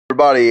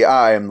Everybody,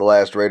 I am the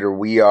Last Raider.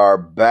 We are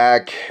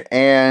back,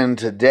 and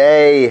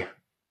today,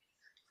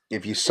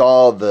 if you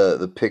saw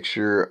the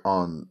picture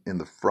in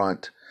the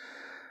front,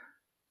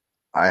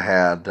 I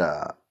had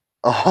I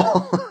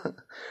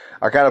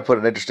kind of put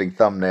an interesting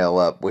thumbnail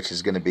up, which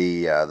is going to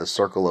be the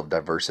Circle of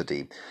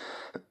Diversity.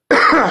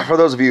 For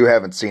those of you who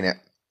haven't seen it,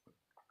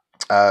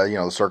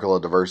 the Circle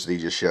of Diversity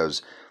just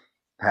shows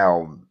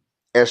how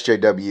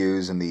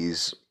SJWs and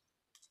these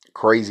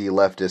crazy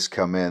leftists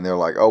come in. They're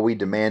like, oh, we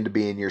demand to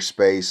be in your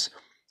space.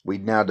 We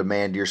now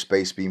demand your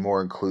space be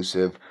more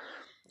inclusive.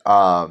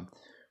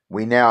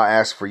 We now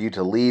ask for you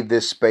to leave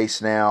this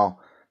space now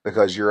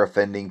because you're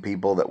offending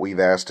people that we've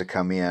asked to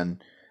come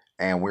in,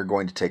 and we're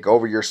going to take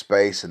over your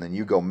space, and then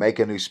you go make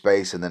a new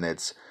space, and then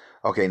it's,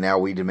 okay, now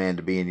we demand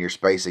to be in your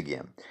space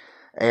again.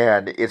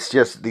 And it's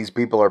just, these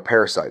people are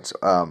parasites.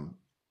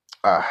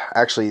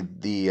 Actually,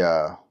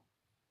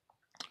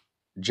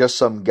 just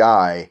some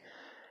guy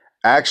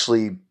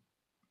actually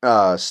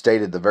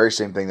stated the very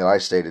same thing that I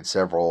stated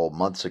several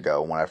months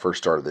ago when I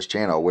first started this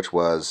channel, which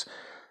was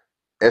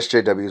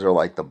SJWs are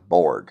like the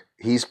Borg.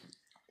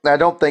 I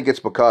don't think it's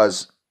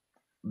because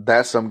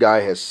that some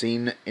guy has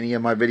seen any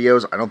of my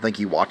videos. I don't think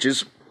he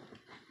watches.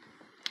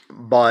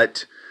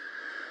 But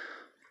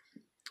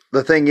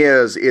the thing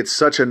is, it's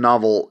such a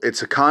novel,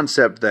 it's a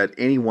concept that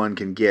anyone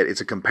can get. It's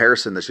a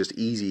comparison that's just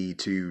easy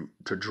to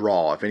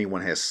draw if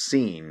anyone has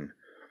seen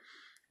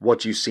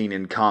what you've seen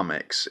in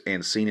comics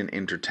and seen in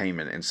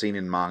entertainment and seen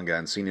in manga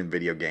and seen in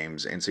video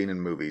games and seen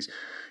in movies.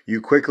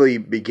 You quickly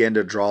begin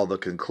to draw the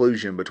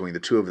conclusion between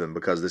the two of them,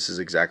 because this is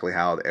exactly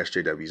how the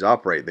SJWs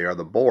operate. They are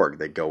the Borg.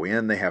 They go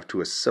in, they have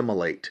to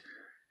assimilate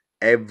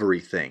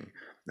everything.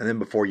 And then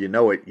before you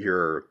know it,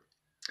 your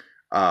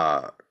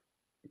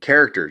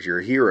characters,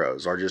 your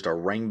heroes, are just a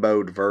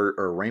rainbow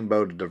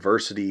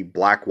diversity,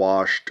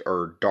 blackwashed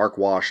or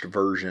darkwashed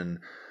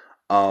version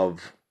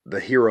of the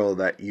hero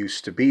that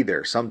used to be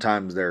there.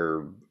 Sometimes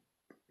they're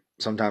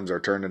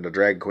turned into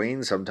drag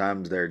queens.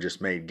 Sometimes they're just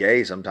made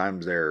gay.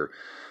 Sometimes they're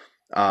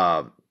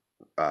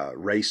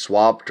race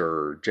swapped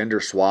or gender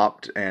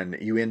swapped, and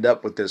you end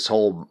up with this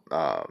whole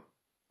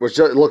which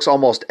looks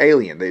almost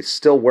alien. They're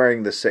still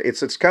wearing the same.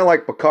 It's kind of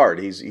like Picard.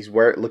 He's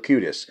wearing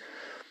Locutus.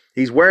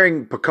 He's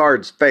wearing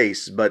Picard's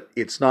face, but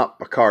it's not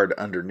Picard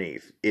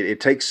underneath. It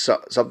takes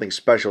something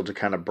special to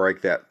kind of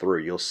break that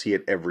through. You'll see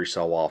it every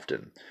so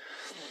often.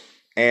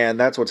 And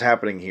that's what's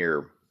happening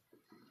here.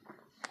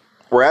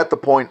 We're at the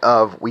point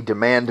of we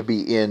demand to be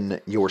in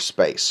your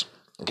space.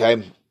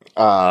 Okay?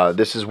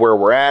 This is where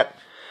we're at.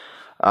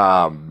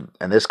 And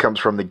this comes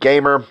from The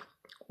Gamer.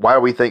 Why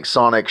we think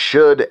Sonic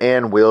should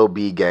and will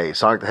be gay.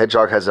 Sonic the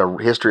Hedgehog has a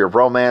history of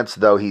romance,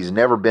 though he's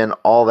never been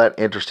all that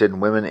interested in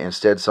women.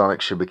 Instead,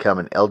 Sonic should become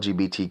an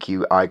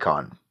LGBTQ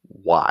icon.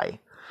 Why?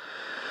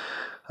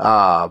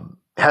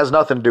 Has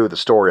nothing to do with the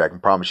story, I can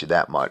promise you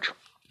that much.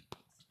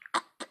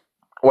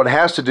 What it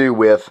has to do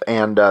with,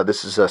 and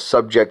this is a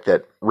subject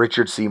that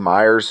Richard C.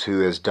 Myers,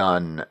 who has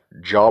done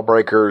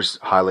Jawbreakers,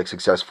 highly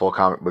successful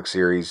comic book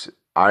series,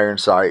 Iron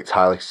Sights,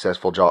 highly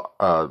successful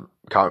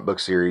comic book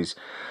series,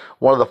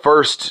 one of the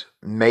first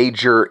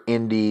major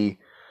indie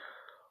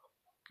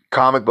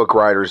comic book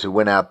writers who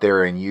went out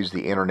there and used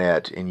the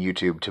internet and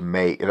YouTube to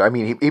make, I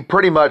mean,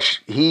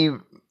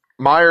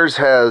 Myers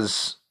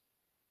has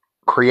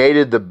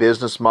created the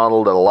business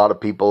model that a lot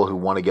of people who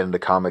want to get into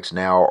comics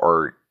now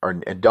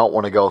and don't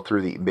want to go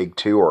through the big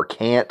two or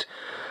can't,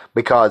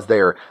 because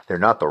they're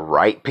not the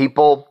right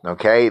people.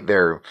 Okay,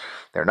 they're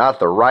not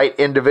the right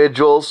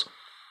individuals.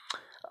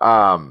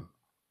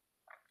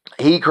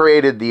 He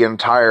created the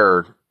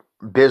entire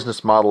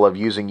business model of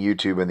using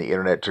YouTube and the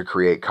internet to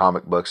create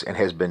comic books, and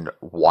has been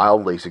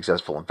wildly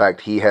successful. In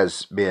fact, he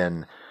has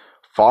been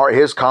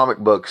his comic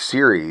book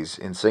series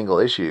in single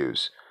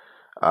issues,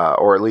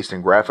 or at least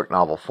in graphic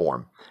novel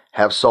form,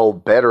 have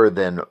sold better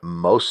than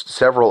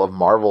several of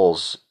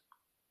Marvel's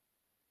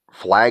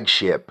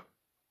flagship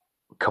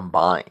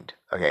combined.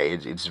 Okay,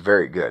 it's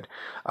very good.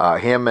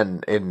 Him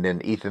and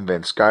Ethan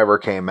Van Sciver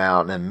came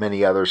out, and then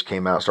many others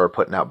came out, started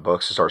putting out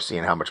books, and started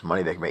seeing how much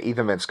money they can make.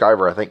 Ethan Van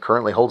Sciver, I think,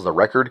 currently holds the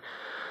record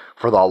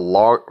for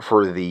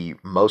the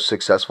most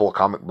successful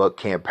comic book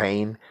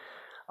campaign.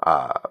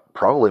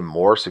 Probably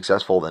more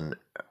successful than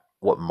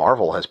what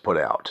Marvel has put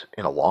out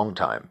in a long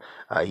time.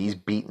 He's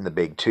beaten the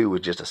big two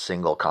with just a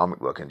single comic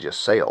book and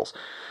just sales.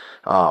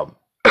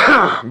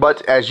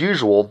 But as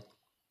usual,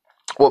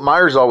 what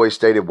Myers always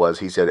stated was,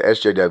 he said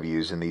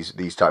SJWs and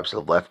these types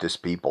of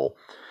leftist people,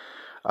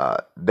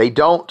 they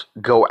don't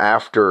go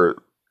after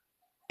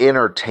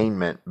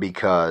entertainment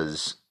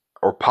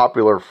or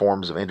popular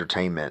forms of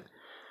entertainment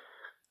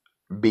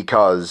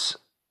because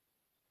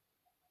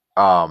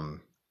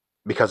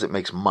it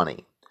makes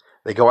money.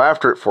 They go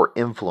after it for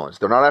influence.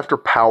 They're not after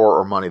power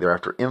or money. They're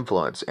after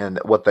influence. And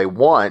what they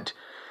want,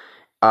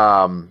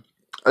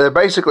 they're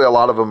basically, a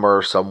lot of them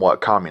are somewhat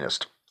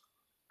communist.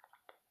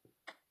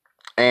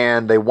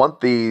 And they want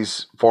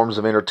these forms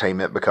of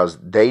entertainment because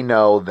they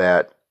know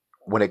that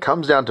when it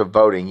comes down to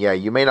voting, yeah,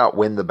 you may not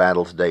win the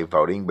battle today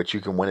voting, but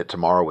you can win it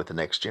tomorrow with the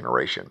next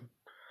generation.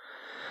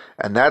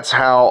 And that's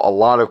how a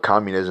lot of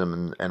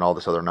communism and all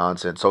this other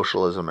nonsense,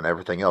 socialism and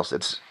everything else,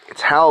 it's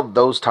how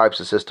those types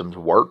of systems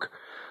work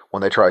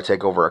when they try to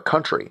take over a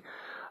country.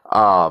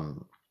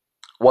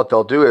 What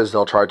they'll do is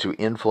they'll try to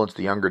influence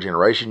the younger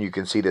generation. You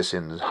can see this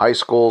in high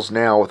schools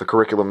now with the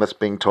curriculum that's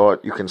being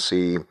taught. You can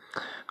see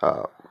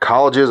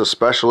colleges,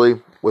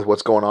 especially with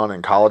what's going on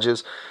in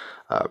colleges.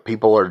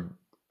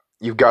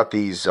 You've got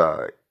these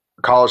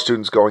college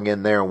students going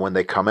in there, and when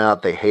they come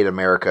out, they hate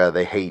America.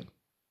 They hate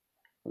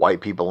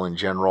white people in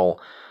general.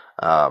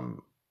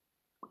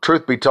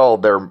 Truth be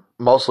told, they're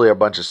mostly a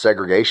bunch of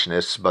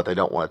segregationists, but they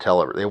don't want to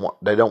tell it.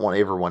 They don't want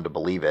everyone to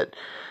believe it.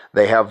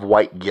 They have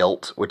white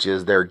guilt, which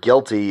is they're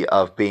guilty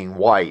of being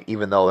white,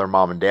 even though their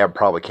mom and dad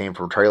probably came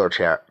from trailer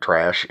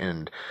trash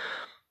and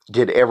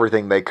did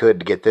everything they could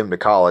to get them to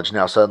college.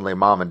 Now suddenly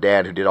mom and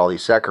dad, who did all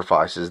these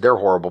sacrifices, they're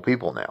horrible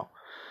people now.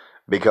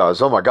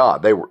 Because, oh my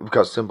God,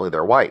 because simply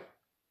they're white.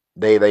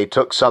 They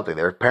took something.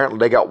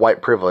 They got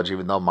white privilege,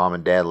 even though mom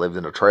and dad lived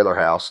in a trailer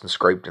house and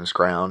scraped and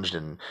scrounged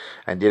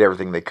and did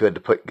everything they could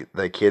to put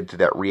the kid through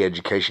that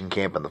re-education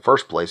camp in the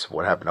first place of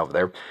what happened over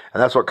there.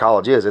 And that's what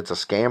college is. It's a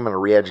scam and a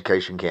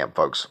re-education camp,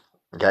 folks.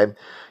 Okay?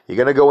 You're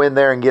going to go in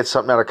there and get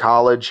something out of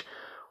college,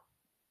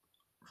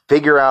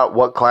 figure out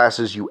what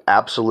classes you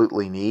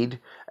absolutely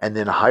need, and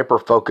then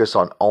hyper-focus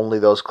on only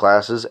those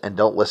classes, and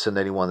don't listen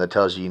to anyone that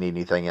tells you need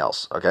anything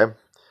else. Okay?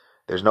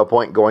 There's no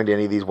point going to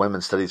any of these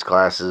women's studies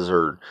classes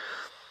or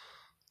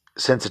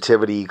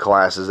sensitivity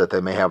classes that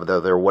they may have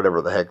there,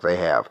 whatever the heck they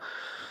have.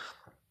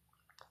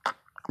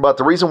 But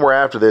the reason we're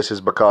after this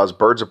is because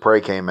Birds of Prey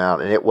came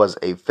out, and it was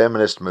a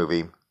feminist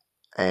movie,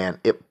 and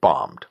it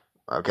bombed.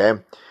 Okay?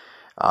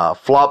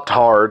 Flopped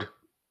hard.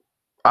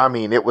 I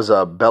mean, it was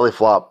a belly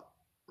flop.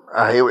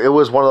 It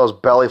was one of those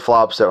belly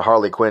flops that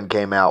Harley Quinn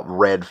came out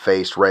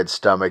red-faced,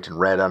 red-stomached, and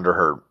red under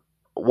her.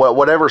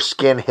 Whatever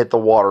skin hit the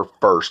water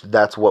first,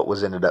 that's what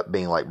ended up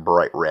being like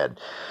bright red.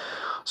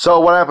 So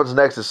what happens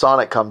next is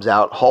Sonic comes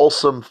out.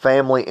 Wholesome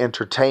family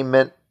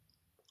entertainment.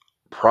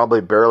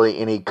 Probably barely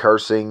any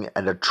cursing,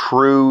 and a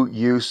true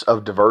use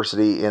of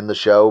diversity in the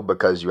show,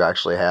 because you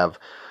actually have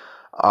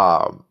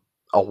a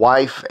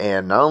wife,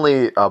 and not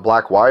only a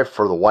black wife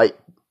for the white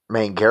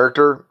main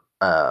character,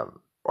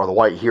 or the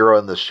white hero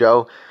in the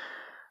show,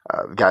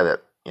 the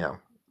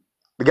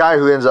guy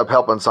who ends up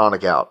helping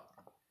Sonic out.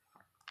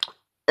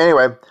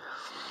 Anyway,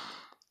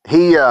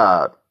 he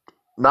not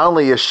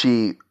only is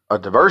she a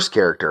diverse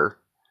character,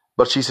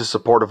 but she's a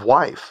supportive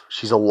wife.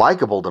 She's a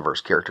likable diverse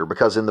character,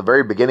 because in the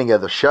very beginning of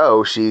the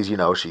show, she's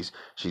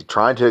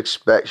trying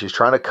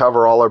to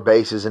cover all her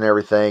bases and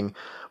everything,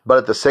 but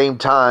at the same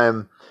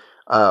time,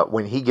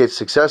 when he gets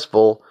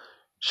successful,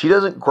 she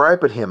doesn't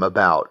gripe at him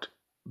about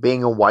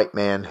being a white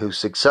man who's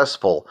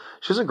successful.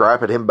 She doesn't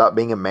gripe at him about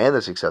being a man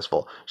that's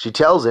successful. She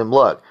tells him,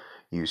 look,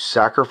 you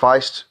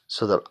sacrificed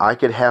so that I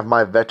could have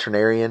my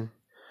veterinarian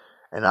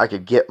and I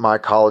could get my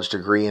college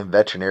degree in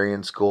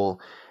veterinarian school.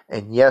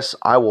 And yes,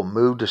 I will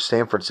move to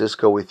San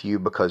Francisco with you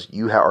because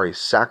you are a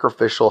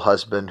sacrificial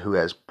husband who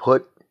has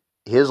put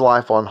his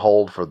life on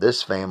hold for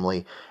this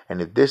family.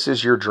 And if this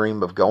is your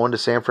dream of going to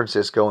San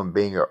Francisco and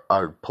being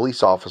a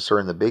police officer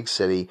in the big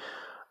city,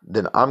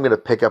 then I'm going to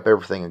pick up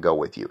everything and go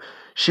with you.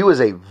 She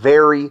was a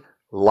very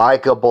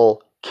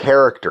likable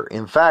character.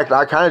 In fact,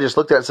 I kind of just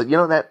looked at it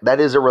and said, that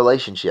is a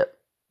relationship.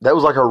 That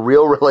was like a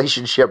real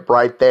relationship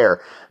right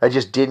there. I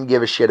just didn't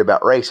give a shit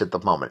about race at the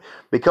moment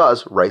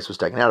because race was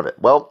taken out of it.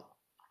 Well,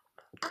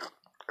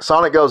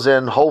 Sonic goes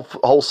in,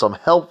 wholesome,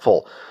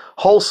 helpful,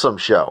 wholesome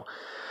show.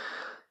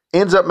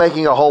 Ends up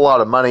making a whole lot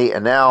of money,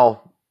 and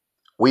now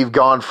we've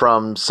gone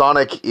from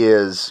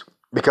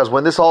because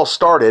when this all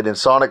started and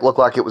Sonic looked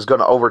like it was going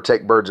to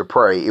overtake Birds of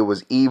Prey, it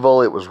was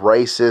evil, it was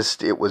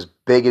racist, it was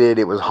bigoted,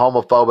 it was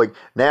homophobic.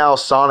 Now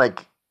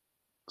Sonic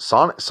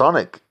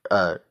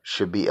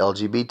should be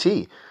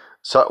LGBT.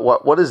 So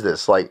what is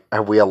this? Like,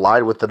 have we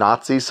allied with the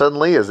Nazis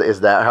suddenly?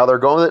 Is that how they're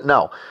going with it?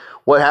 No.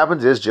 What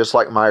happens is, just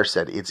like Meyer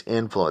said, it's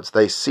influence.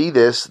 They see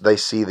this, they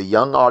see the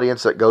young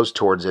audience that goes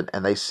towards it,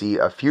 and they see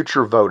a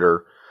future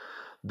voter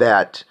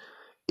that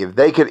if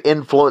they could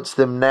influence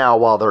them now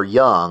while they're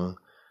young,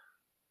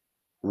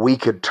 we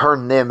could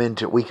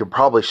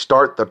probably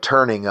start the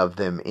turning of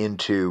them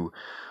into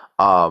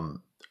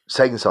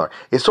second seller.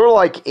 It's sort of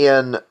like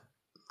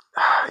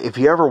if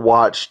you ever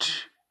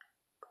watched,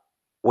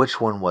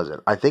 which one was it?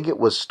 I think it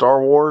was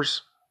Star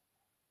Wars.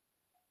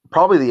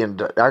 Probably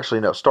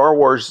Star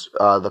Wars,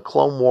 the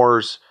Clone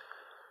Wars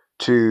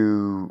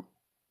to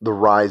the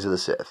Rise of the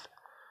Sith,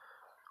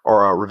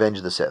 or Revenge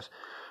of the Sith.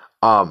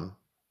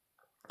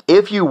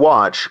 If you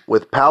watch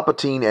with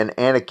Palpatine and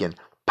Anakin,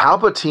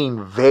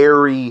 Palpatine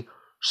very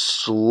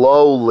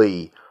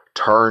slowly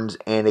turns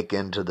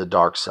Anakin to the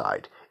dark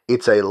side.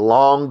 It's a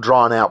long,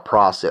 drawn-out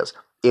process.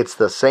 It's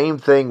the same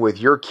thing with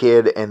your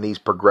kid and these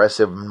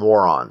progressive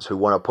morons who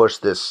want to push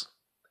this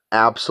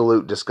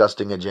absolute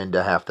disgusting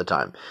agenda half the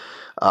time.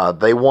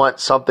 They want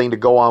something to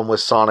go on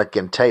with Sonic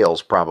and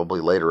Tails probably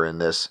later in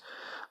this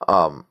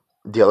deal.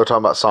 They're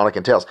talking about Sonic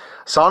and Tails.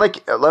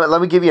 Sonic,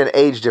 let me give you an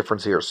age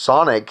difference here.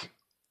 Sonic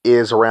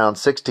is around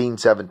 16,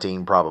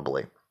 17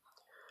 probably.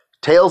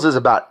 Tails is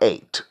about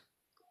 8.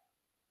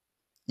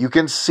 You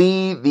can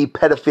see the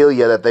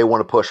pedophilia that they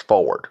want to push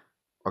forward.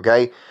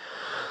 Okay?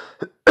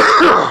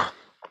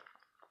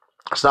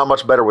 It's not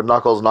much better with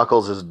Knuckles.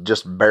 Knuckles is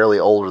just barely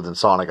older than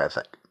Sonic, I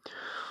think.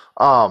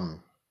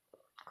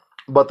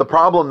 But the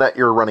problem that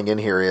you're running in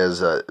here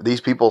is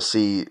these people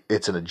see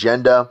it's an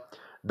agenda.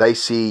 They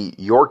see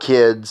your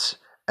kids,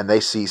 and they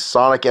see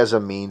Sonic as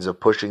a means of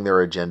pushing their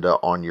agenda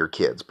on your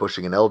kids,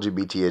 pushing an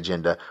LGBT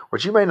agenda,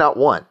 which you may not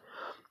want.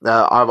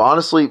 I've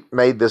honestly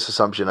made this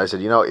assumption. I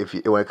said,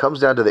 when it comes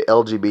down to the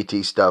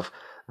LGBT stuff,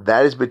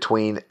 that is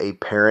between a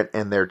parent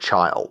and their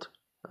child.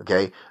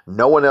 Okay?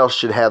 No one else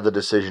should have the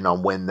decision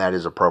on when that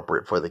is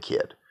appropriate for the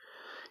kid.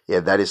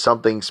 Yeah, that is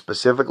something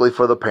specifically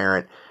for the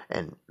parent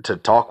and to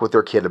talk with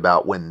their kid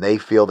about when they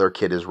feel their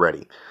kid is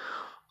ready.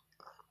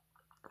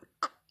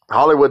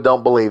 Hollywood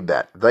don't believe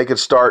that. If they could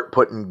start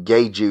putting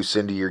gay juice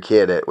into your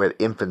kid at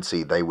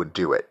infancy, they would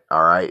do it.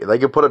 All right? If they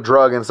could put a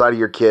drug inside of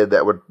your kid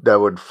that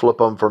would flip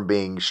them from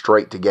being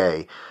straight to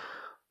gay,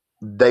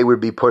 they would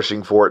be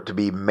pushing for it to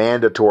be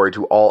mandatory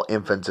to all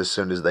infants as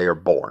soon as they are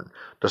born,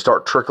 to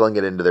start trickling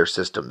it into their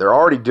system. They're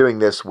already doing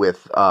this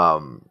with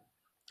the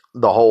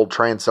whole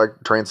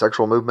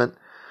transsexual movement,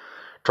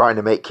 trying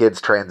to make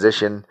kids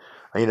transition.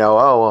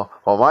 Well,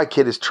 my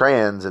kid is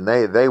trans, and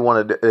they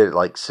wanted it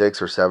like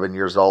 6 or 7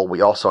 years old. We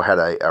also had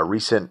a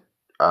recent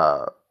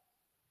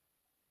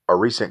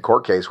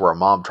court case where a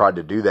mom tried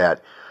to do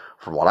that,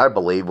 from what I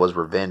believe was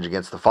revenge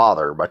against the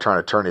father by trying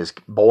to turn his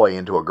boy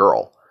into a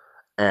girl.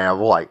 And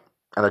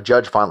and a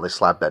judge finally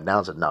slapped that down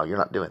and said, "No, you're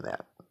not doing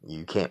that.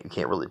 You can't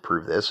really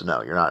prove this.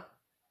 No, you're not.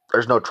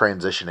 There's no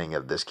transitioning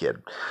of this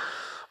kid."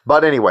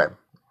 But anyway,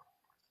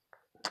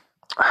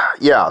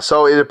 yeah,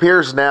 so it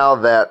appears now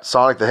that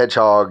Sonic the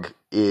Hedgehog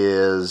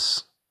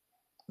is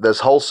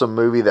this wholesome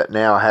movie that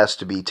now has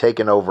to be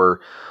taken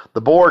over.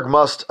 The Borg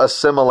must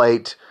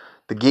assimilate.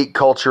 The geek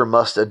culture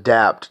must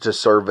adapt to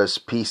service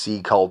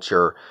PC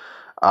culture.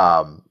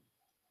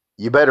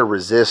 You better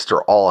resist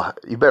or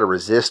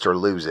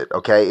lose it.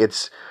 Okay,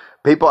 it's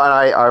people, and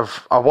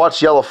I've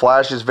watched Yellow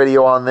Flash's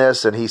video on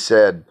this, and he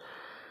said,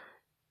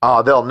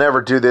 "Oh, they'll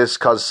never do this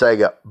because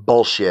Sega."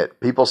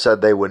 Bullshit. People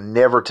said they would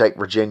never take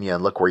Virginia,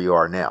 and look where you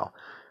are now.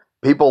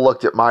 People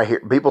looked at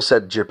people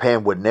said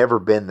Japan would never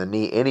bend the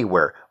knee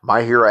anywhere.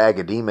 My Hero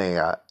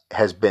Academia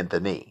has bent the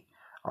knee.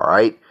 All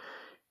right?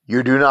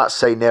 You do not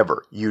say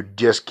never. You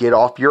just get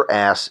off your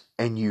ass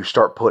and you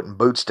start putting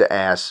boots to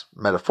ass,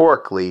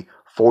 metaphorically,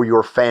 for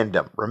your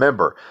fandom.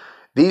 Remember,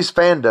 these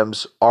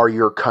fandoms are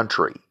your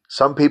country.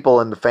 Some people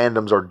in the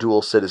fandoms are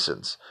dual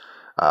citizens.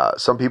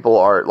 Some people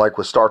are, like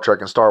with Star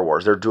Trek and Star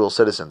Wars, they're dual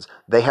citizens.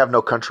 They have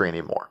no country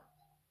anymore.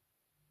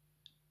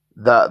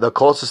 The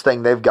closest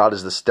thing they've got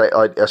is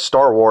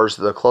Star Wars.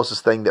 The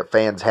closest thing that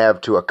fans have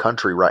to a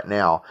country right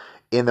now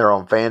in their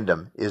own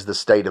fandom is the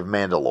state of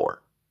Mandalore.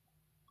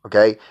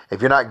 Okay?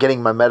 If you're not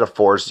getting my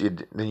metaphors,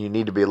 then you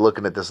need to be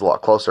looking at this a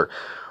lot closer.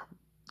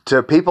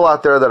 To people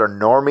out there that are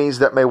normies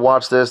that may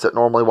watch this, that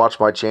normally watch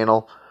my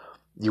channel,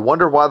 you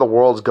wonder why the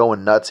world's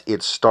going nuts.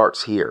 It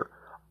starts here.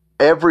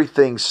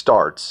 Everything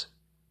starts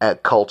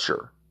at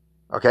culture.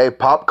 Okay?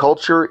 Pop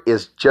culture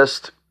is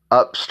just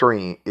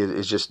upstream,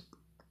 is just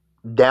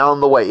down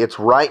the way. It's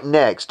right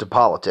next to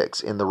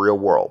politics in the real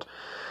world.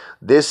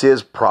 This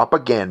is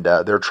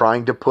propaganda they're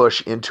trying to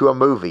push into a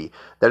movie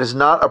that is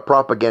not a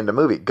propaganda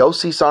movie. Go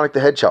see Sonic the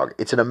Hedgehog.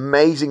 It's an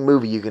amazing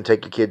movie you can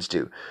take your kids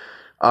to.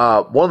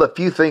 One of the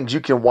few things you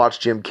can watch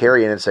Jim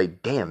Carrey in and say,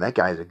 "Damn, that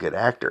guy's a good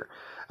actor."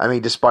 I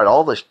mean, despite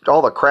all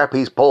the crap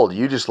he's pulled,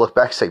 you just look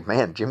back and say,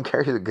 "Man, Jim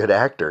Carrey's a good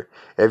actor."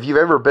 If you've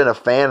ever been a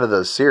fan of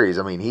the series,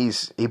 I mean,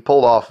 he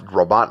pulled off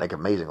Robotnik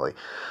amazingly.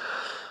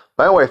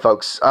 But anyway,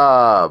 folks,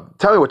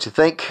 tell me what you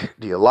think.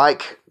 Do you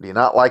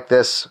not like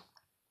this?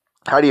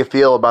 How do you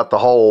feel about the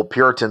whole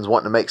Puritans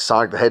wanting to make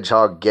Sonic the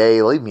Hedgehog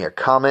gay? Leave me a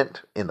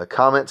comment in the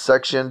comment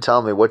section.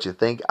 Tell me what you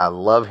think. I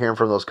love hearing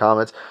from those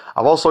comments.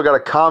 I've also got a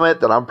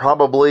comment that I'm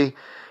probably,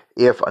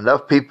 if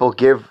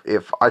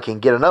I can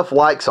get enough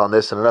likes on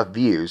this and enough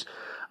views,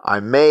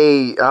 I'm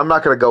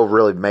not going to go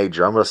really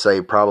major. I'm going to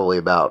say probably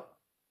about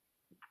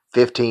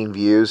 15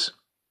 views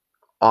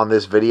on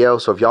this video.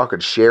 So if y'all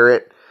could share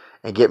it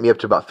and get me up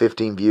to about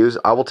 15 views,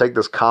 I will take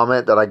this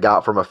comment that I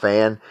got from a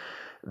fan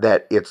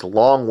that it's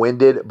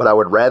long-winded, but I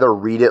would rather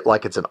read it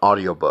like it's an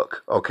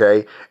audiobook,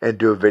 okay? And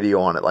do a video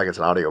on it like it's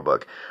an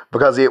audiobook.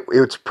 Because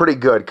it's pretty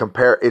good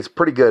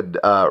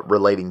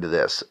relating to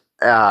this.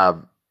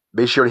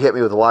 Be sure to hit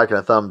me with a like and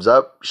a thumbs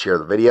up. Share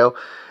the video.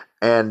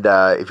 And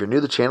if you're new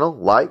to the channel,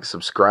 like,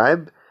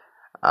 subscribe,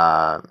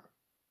 and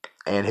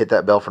hit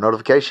that bell for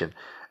notification.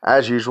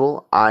 As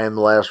usual, I am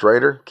The Last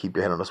Raider. Keep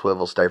your head on a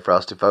swivel. Stay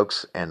frosty,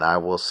 folks. And I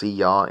will see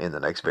y'all in the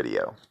next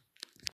video.